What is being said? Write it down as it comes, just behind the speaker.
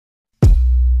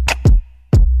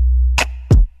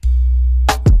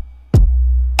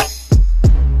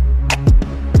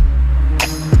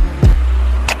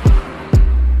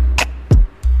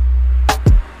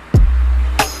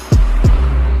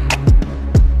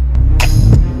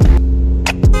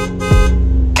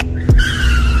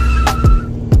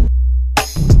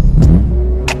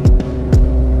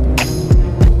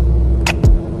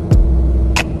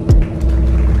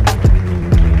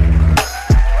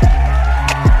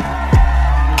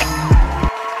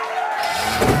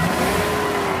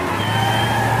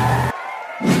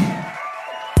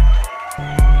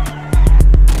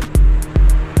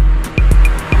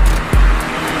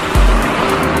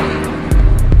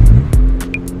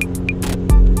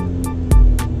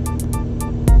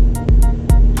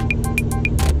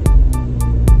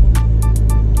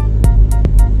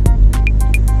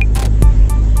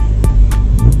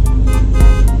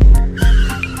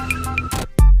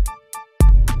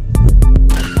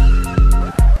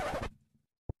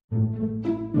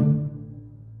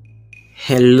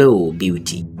Hello,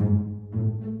 beauty.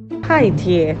 Hi,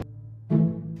 dear.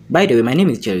 By the way, my name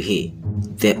is Jerry Hay,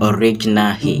 the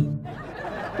original Hay.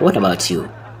 What about you?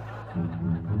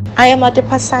 I am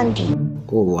Adepa Sandy.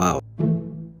 Oh wow,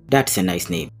 that's a nice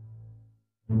name.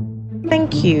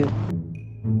 Thank you.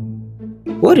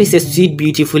 What is a sweet,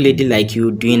 beautiful lady like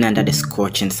you doing under the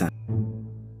scorching sun?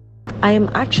 I am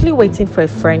actually waiting for a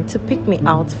friend to pick me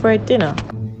out for a dinner.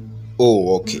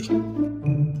 Oh, okay.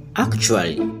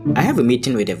 Actually, I have a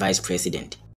meeting with the vice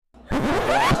president.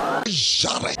 But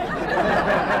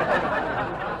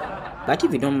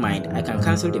if you don't mind, I can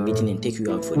cancel the meeting and take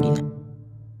you out for dinner.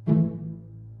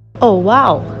 Oh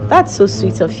wow, that's so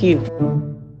sweet of you.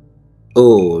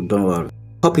 Oh, don't worry.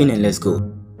 Hop in and let's go.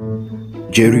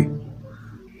 Jerry.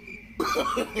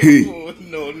 Hey.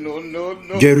 No.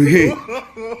 Jerry, hey.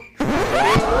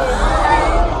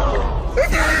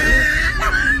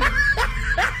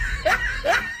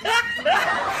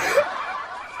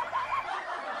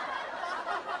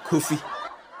 Kofi,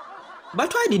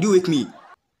 but why did you wake me?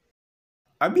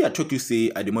 I told you say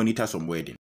I the monitor some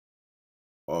wedding.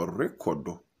 Or record.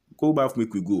 Go back,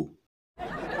 make we go.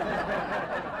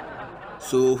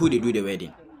 So who did do the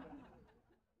wedding?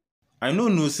 I know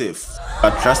no safe,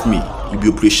 but trust me, you be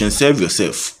operation serve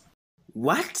yourself.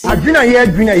 What? I drink here,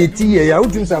 I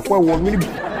would drink for 1 minute.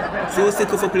 So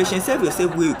sake of operation serve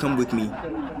yourself, will you come with me?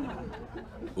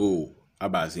 Oh,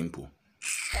 about simple.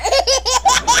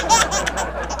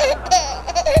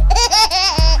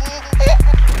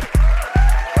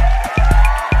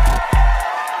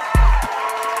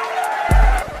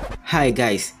 Hi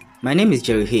guys, my name is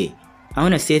Jerry Hay. I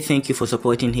want to say thank you for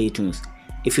supporting Hay Toons.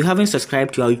 If you haven't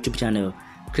subscribed to our YouTube channel,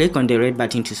 click on the red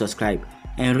button to subscribe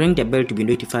and ring the bell to be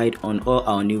notified on all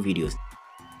our new videos.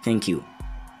 Thank you.